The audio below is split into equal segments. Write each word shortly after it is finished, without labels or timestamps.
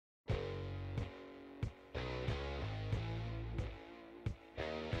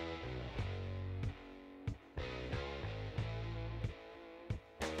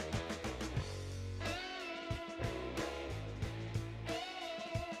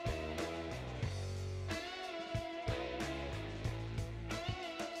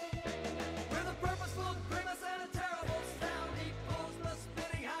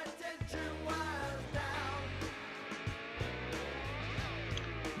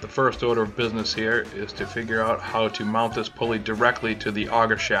The first order of business here is to figure out how to mount this pulley directly to the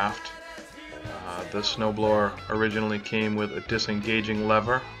auger shaft. This snowblower originally came with a disengaging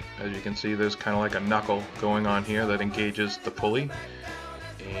lever. As you can see, there's kind of like a knuckle going on here that engages the pulley,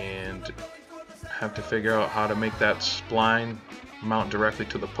 and have to figure out how to make that spline mount directly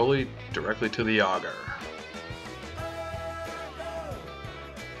to the pulley, directly to the auger.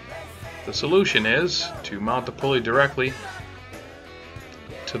 The solution is to mount the pulley directly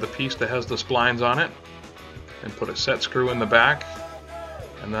to the piece that has the splines on it and put a set screw in the back,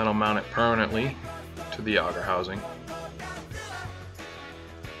 and that'll mount it permanently to the auger housing.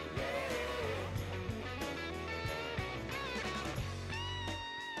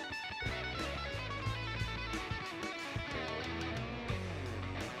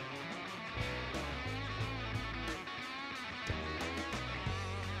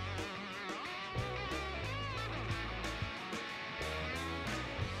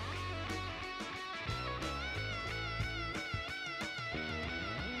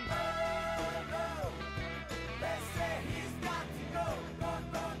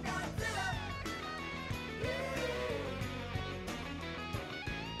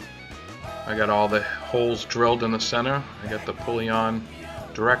 I got all the holes drilled in the center. I got the pulley on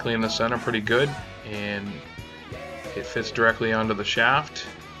directly in the center pretty good, and it fits directly onto the shaft,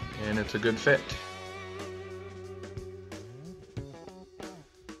 and it's a good fit.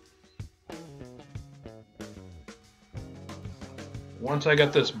 Once I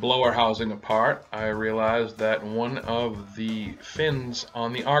got this blower housing apart, I realized that one of the fins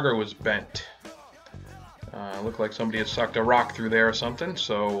on the auger was bent. Looked like somebody had sucked a rock through there or something,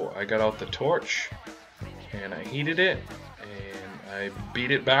 so I got out the torch and I heated it and I beat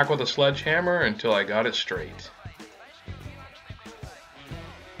it back with a sledgehammer until I got it straight.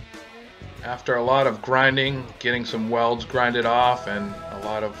 After a lot of grinding, getting some welds grinded off and a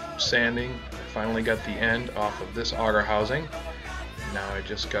lot of sanding, I finally got the end off of this auger housing. Now I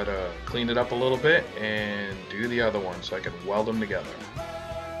just gotta clean it up a little bit and do the other one so I can weld them together.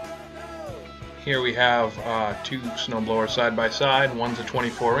 Here we have two snowblowers side by side. One's a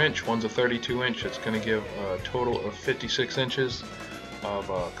 24 inch, one's a 32 inch. It's going to give a total of 56 inches of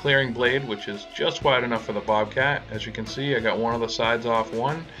clearing blade, which is just wide enough for the Bobcat. As you can see, I got one of the sides off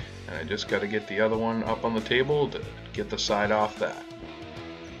one, and I just got to get the other one up on the table to get the side off that.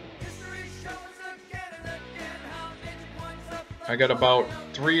 I got about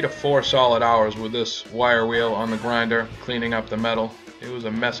 3 to 4 solid hours with this wire wheel on the grinder cleaning up the metal. It was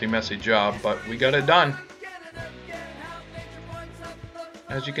a messy job, but we got it done.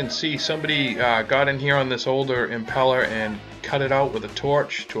 As you can see, somebody got in here on this older impeller and cut it out with a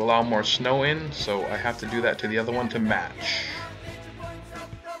torch to allow more snow in, so I have to do that to the other one to match.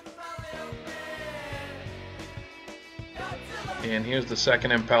 And here's the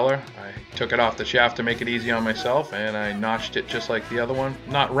second impeller. I took it off the shaft to make it easy on myself, and I notched it just like the other one.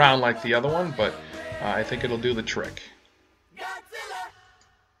 Not round like the other one, but I think it'll do the trick.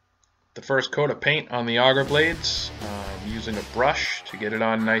 The first coat of paint on the auger blades, using a brush to get it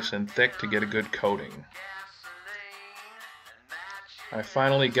on nice and thick to get a good coating. I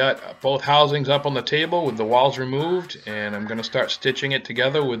finally got both housings up on the table with the walls removed, and I'm going to start stitching it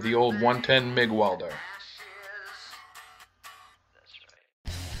together with the old 110 MIG welder.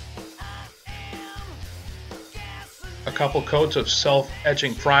 A couple coats of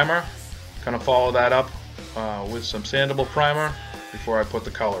self-etching primer. Going to follow that up with some sandable primer before I put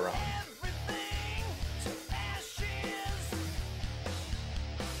the color on.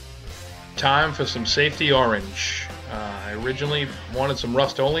 Time for some safety orange. I originally wanted some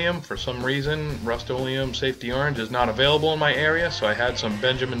Rust-Oleum. For some reason, Rust-Oleum safety orange is not available in my area, so I had some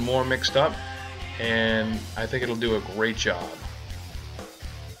Benjamin Moore mixed up, and I think it'll do a great job.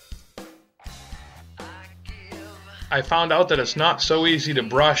 I found out that it's not so easy to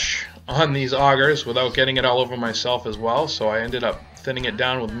brush on these augers without getting it all over myself as well, so I ended up thinning it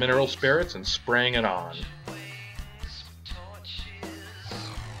down with mineral spirits and spraying it on.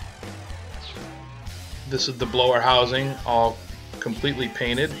 This is the blower housing, all completely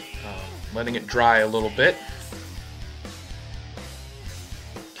painted, letting it dry a little bit.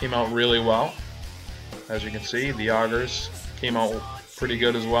 Came out really well. As you can see, the augers came out pretty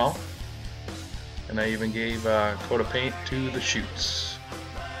good as well. And I even gave a coat of paint to the chutes.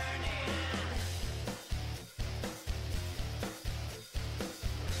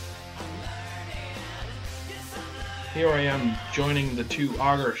 Here I am joining the two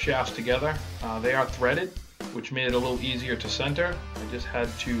auger shafts together. They are threaded, which made it a little easier to center. I just had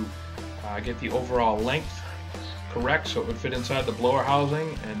to get the overall length correct so it would fit inside the blower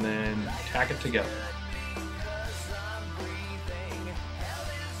housing, and then tack it together.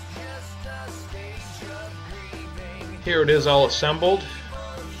 Here it is all assembled.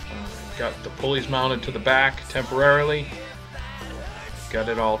 Got the pulleys mounted to the back temporarily. Got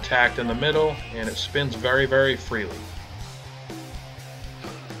it all tacked in the middle, and it spins very, very freely.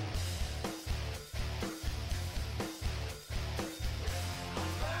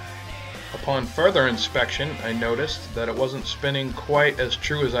 Upon further inspection, I noticed that it wasn't spinning quite as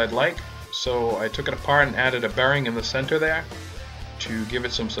true as I'd like, so I took it apart and added a bearing in the center there to give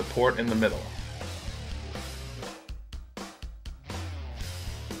it some support in the middle.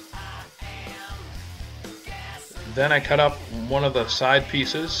 Then I cut up one of the side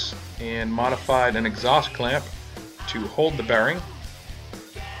pieces and modified an exhaust clamp to hold the bearing,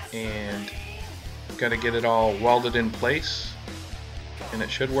 and got to get it all welded in place, and it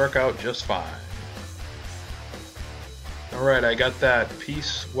should work out just fine. Alright, I got that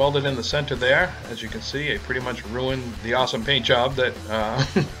piece welded in the center there. As you can see, I pretty much ruined the awesome paint job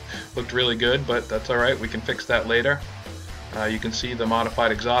that looked really good, but that's alright, we can fix that later. You can see the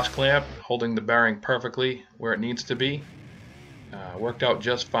modified exhaust clamp holding the bearing perfectly where it needs to be. Worked out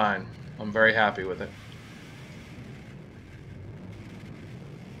just fine. I'm very happy with it.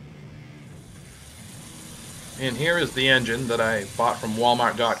 And here is the engine that I bought from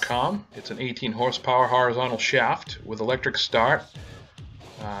Walmart.com. It's an 18 horsepower horizontal shaft with electric start.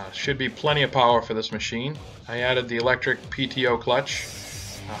 Should be plenty of power for this machine. I added the electric PTO clutch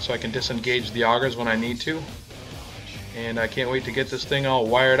so I can disengage the augers when I need to. And I can't wait to get this thing all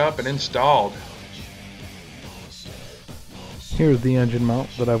wired up and installed. Here's the engine mount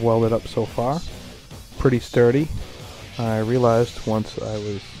that I've welded up so far. Pretty sturdy. I realized once I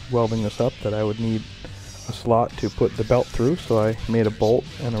was welding this up that I would need a slot to put the belt through, so I made a bolt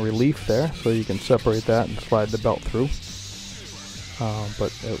and a relief there so you can separate that and slide the belt through.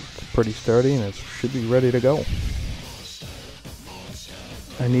 But it's pretty sturdy and it should be ready to go.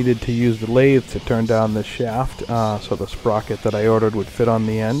 I needed to use the lathe to turn down this shaft so the sprocket that I ordered would fit on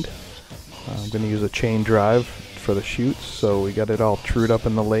the end. I'm going to use a chain drive for the chutes, so we got it all trued up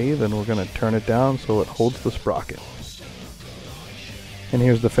in the lathe, and we're going to turn it down so it holds the sprocket. And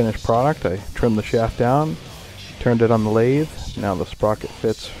here's the finished product. I trimmed the shaft down, turned it on the lathe. Now the sprocket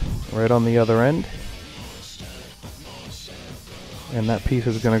fits right on the other end. And that piece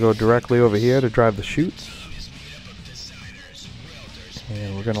is going to go directly over here to drive the chutes.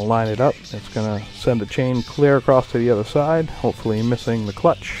 And we're going to line it up. It's going to send the chain clear across to the other side, hopefully missing the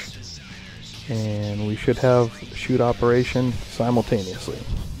clutch. And we should have chute operation simultaneously.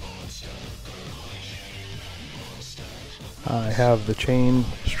 I have the chain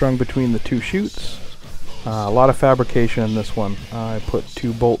strung between the two chutes. A lot of fabrication in this one. I put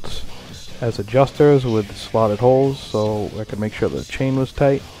 2 bolts as adjusters with slotted holes so I could make sure the chain was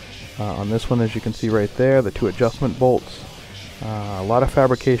tight. On this one, as you can see right there, the 2 adjustment bolts. A lot of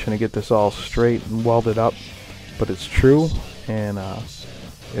fabrication to get this all straight and welded up, but it's true, and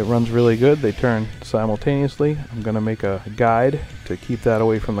it runs really good. They turn simultaneously. I'm going to make a guide to keep that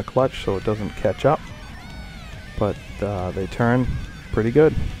away from the clutch so it doesn't catch up, but they turn pretty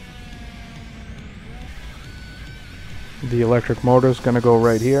good. The electric motor is going to go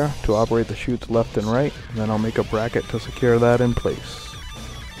right here to operate the chutes left and right, and then I'll make a bracket to secure that in place.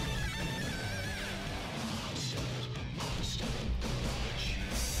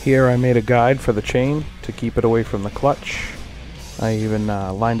 Here I made a guide for the chain to keep it away from the clutch. I even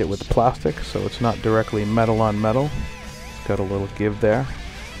lined it with plastic so it's not directly metal on metal. It's got a little give there,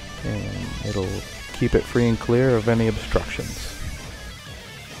 and it'll keep it free and clear of any obstructions.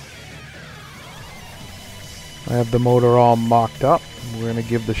 I have the motor all mocked up. We're going to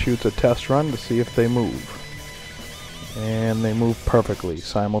give the chutes a test run to see if they move. And they move perfectly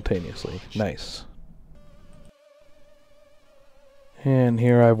simultaneously. Nice. And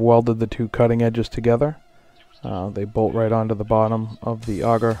here I've welded the 2 cutting edges together. They bolt right onto the bottom of the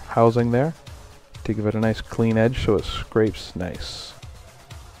auger housing there to give it a nice clean edge so it scrapes nice.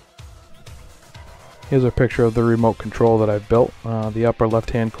 Here's a picture of the remote control that I've built. The upper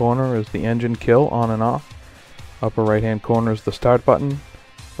left hand corner is the engine kill on and off. Upper right hand corner is the start button.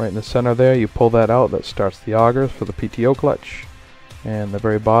 Right in the center there you pull that out, that starts the augers for the PTO clutch. And the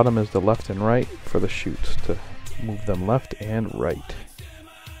very bottom is the left and right for the chutes to move them left and right.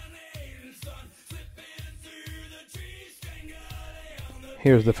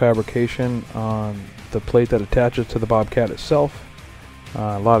 Here's the fabrication on the plate that attaches to the Bobcat itself.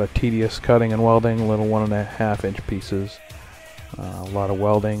 A lot of tedious cutting and welding, little 1.5 inch pieces. A lot of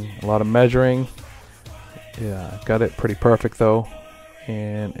welding, a lot of measuring. Yeah, got it pretty perfect though,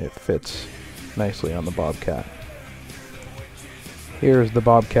 and it fits nicely on the Bobcat. Here's the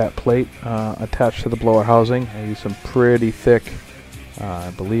Bobcat plate attached to the blower housing. I use some pretty thick,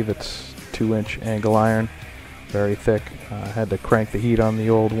 I believe it's 2-inch angle iron, very thick. I had to crank the heat on the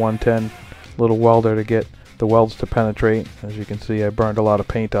old 110 little welder to get the welds to penetrate. As you can see, I burned a lot of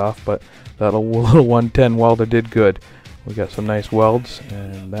paint off, but that little 110 welder did good. We got some nice welds,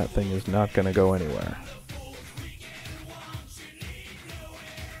 and that thing is not going to go anywhere.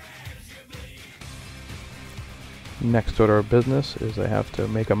 Next order of business is I have to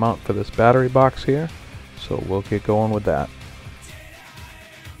make a mount for this battery box here, so we'll get going with that.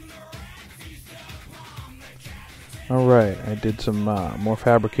 Alright, I did some more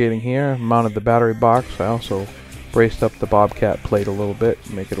fabricating here, mounted the battery box. I also braced up the Bobcat plate a little bit,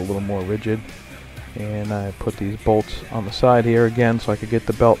 make it a little more rigid. And I put these bolts on the side here again so I could get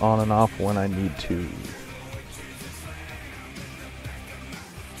the belt on and off when I need to.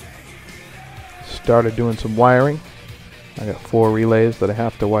 Started doing some wiring. I got 4 relays that I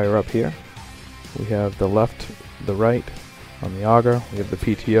have to wire up here. We have the left, the right on the auger, we have the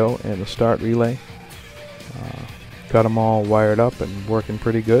PTO and the start relay. Got them all wired up and working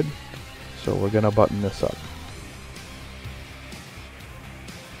pretty good, so we're going to button this up.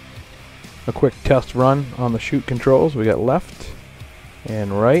 A quick test run on the chute controls. We got left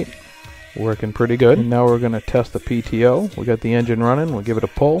and right working pretty good. And now we're going to test the PTO. We got the engine running. We'll give it a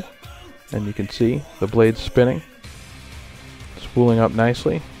pull, and you can see the blades spinning, spooling up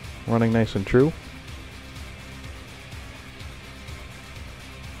nicely, running nice and true.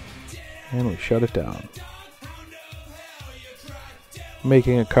 And we shut it down.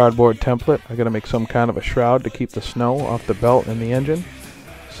 Making a cardboard template. I got to make some kind of a shroud to keep the snow off the belt and the engine.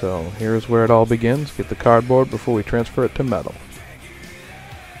 So here's where it all begins. Get the cardboard before we transfer it to metal.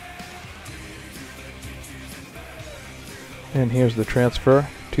 And here's the transfer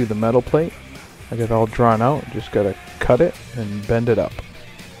to the metal plate. I got it all drawn out. Just got to cut it and bend it up.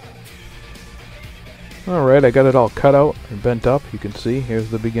 Alright, I got it all cut out and bent up. You can see here's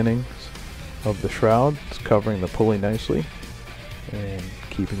the beginnings of the shroud. It's covering the pulley nicely and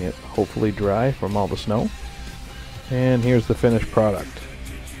keeping it hopefully dry from all the snow. And here's the finished product.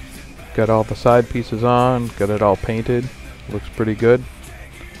 Got all the side pieces on, got it all painted, looks pretty good.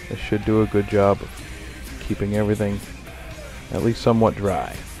 This should do a good job of keeping everything at least somewhat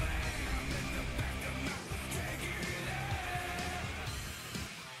dry.